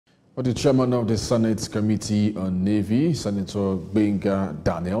Well, the chairman of the Senate Committee on Navy, Senator Benga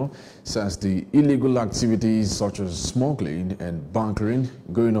Daniel, says the illegal activities such as smuggling and bunkering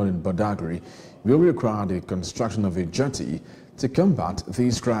going on in Badagry will require the construction of a jetty to combat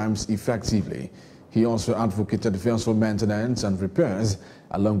these crimes effectively. He also advocated vessel maintenance and repairs,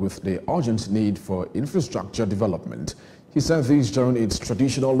 along with the urgent need for infrastructure development. He said this during its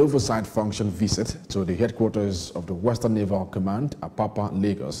traditional oversight function visit to the headquarters of the Western Naval Command, Apapa,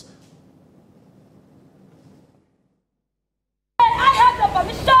 Lagos.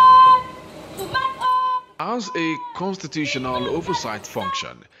 As a constitutional oversight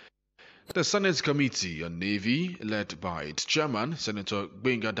function, the Senate Committee on Navy, led by its chairman, Senator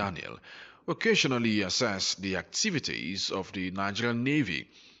Benga Daniel, occasionally assess the activities of the Nigerian Navy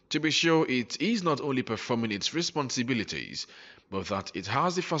to be sure it is not only performing its responsibilities, but that it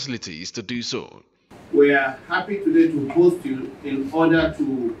has the facilities to do so. We are happy today to host you in order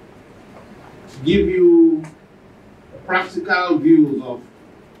to give you practical views of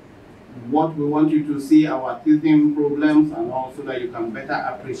what we want you to see, our teething problems, and also that you can better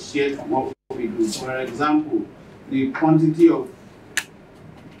appreciate what we do. For example, the quantity of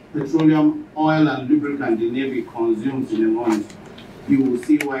petroleum, oil, and lubricant the Navy consumes in a month. You will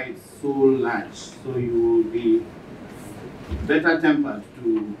see why it's so large. So you will be better tempered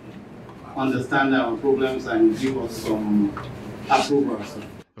to understand our problems and give us some approval.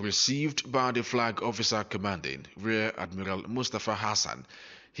 Received by the Flag Officer Commanding, Rear Admiral Mustafa Hassan,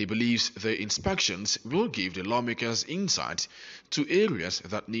 he believes the inspections will give the lawmakers insight to areas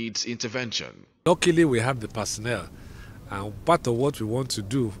that needs intervention. Luckily, we have the personnel, and part of what we want to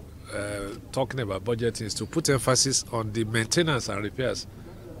do, talking about budgeting, is to put emphasis on the maintenance and repairs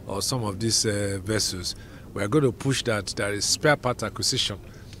of some of these vessels. We are going to push that there is spare part acquisition,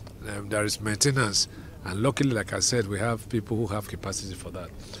 there is maintenance, and luckily, like I said, we have people who have capacity for that.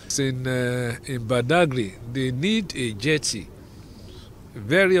 In Badagry, they need a jetty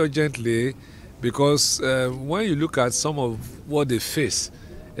very urgently, because when you look at some of what they face,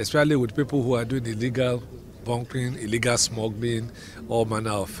 especially with people who are doing illegal bunkering, illegal smuggling, all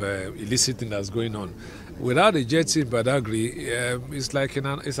manner of illicit thing that's going on, without a jetty in Badagry, it's like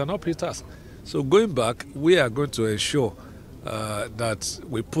it's an uphill task. So going back, we are going to ensure that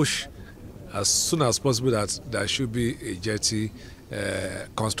we push as soon as possible that there should be a jetty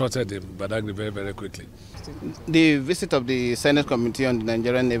constructed in Badagry very, very quickly. The visit of the Senate Committee on the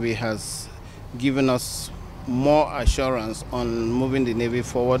Nigerian Navy has given us more assurance on moving the Navy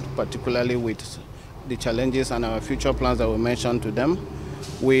forward, particularly with the challenges and our future plans that we mentioned to them.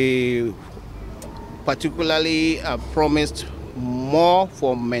 We particularly promised more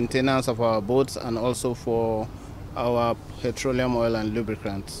for maintenance of our boats and also for our petroleum, oil, and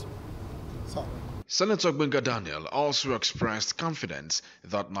lubricants. Senator Benga Daniel also expressed confidence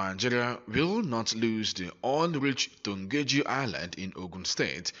that Nigeria will not lose the oil-rich Tongeji Island in Ogun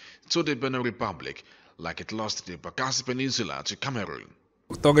State to the Benin Republic, like it lost the Bakassi Peninsula to Cameroon.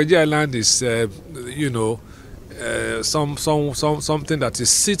 Tongeji Island is, something that is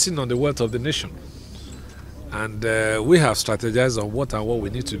sitting on the wealth of the nation, and we have strategized on what we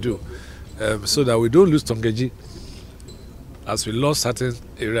need to do so that we don't lose Tongeji, as we lost certain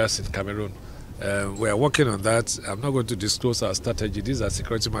areas in Cameroon. We are working on that. I'm not going to disclose our strategy. These are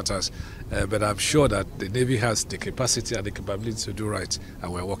security matters, but I'm sure that the Navy has the capacity and the capability to do right,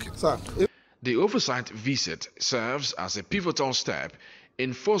 and we're working. The oversight visit serves as a pivotal step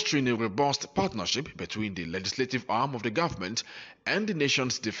in fostering a robust partnership between the legislative arm of the government and the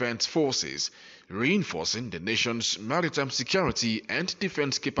nation's defense forces, reinforcing the nation's maritime security and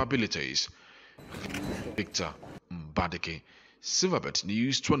defense capabilities. Victor Mbadeke, Silverbird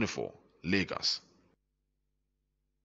News 24, Lagos.